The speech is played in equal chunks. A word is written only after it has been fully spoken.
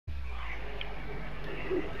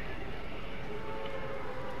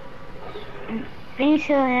Thanks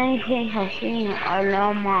for anything I've seen a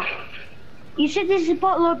llama. You said this is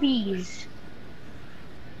butler bees.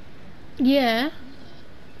 Yeah.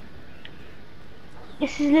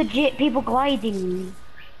 This is legit people gliding.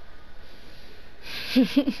 You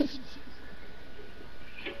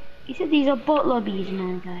said these are butler bees,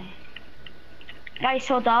 man, guy. Guys,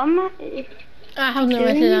 so dumb. I have no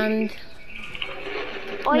to land.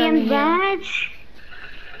 I am bad.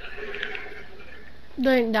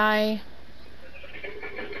 Don't die.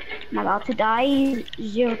 I'm about to die.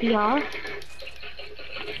 0 PR.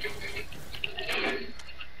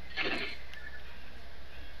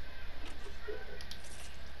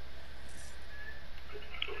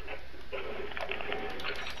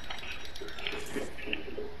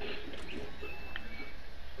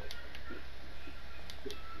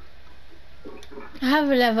 I have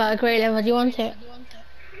a level, a great level. Do you want it?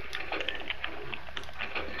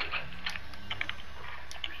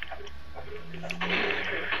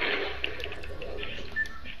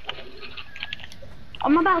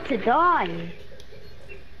 I'm about to die.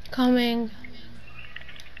 Coming.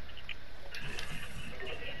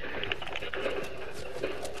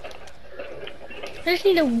 I just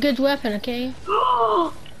need a good weapon, okay?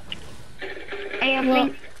 Hey, I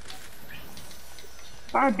think.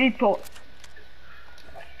 Our big pot.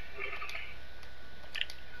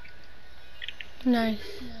 Nice.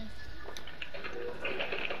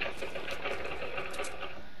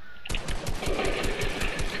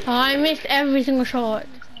 Oh, I missed every single shot.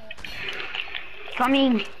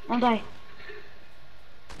 Coming. Don't die.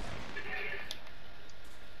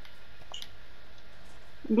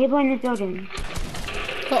 People in this building.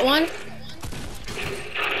 Got one.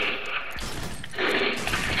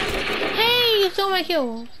 Hey, you stole my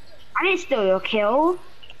kill. I didn't steal your kill.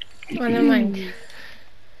 Oh, never mind.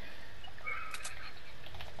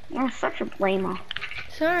 You're such a blamer.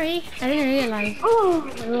 Sorry, I didn't realize. Oh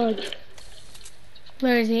my god.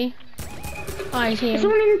 Where is he? Oh, I see There's him.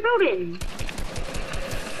 someone in the building.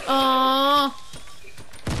 Oh,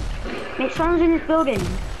 Mate, someone's in this building.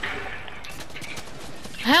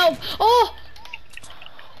 help! Oh!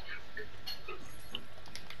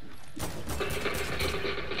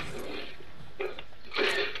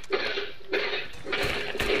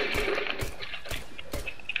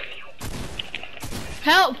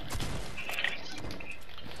 Help!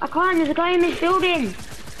 I can't, there's a guy in this building.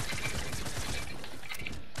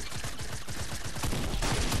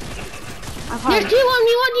 I Yes, can't. do you want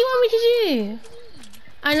me? What do you want me to do?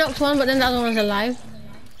 I knocked one, but then the other one's alive.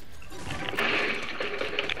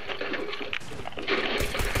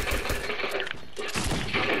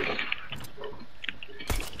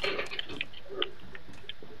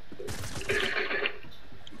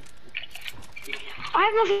 I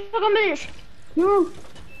have no fucking bullets. No.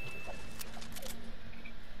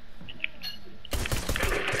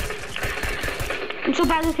 I'm so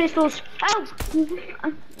bad with pistols. Ow!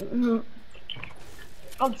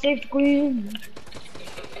 God save the queen.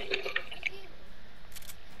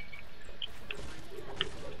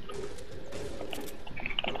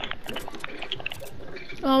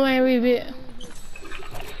 Oh my reboot.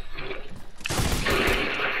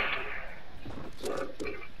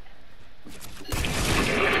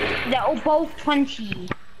 They're all both 20.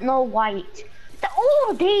 No white. They're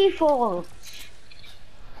all default.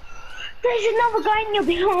 There's another guy in your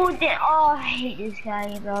building. Oh, I hate this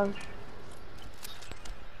guy, bro.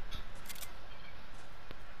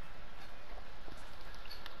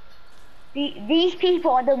 These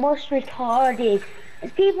people are the most retarded.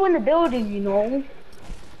 There's people in the building, you know.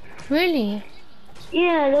 Really?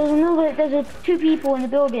 Yeah, there's two people in the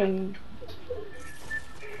building.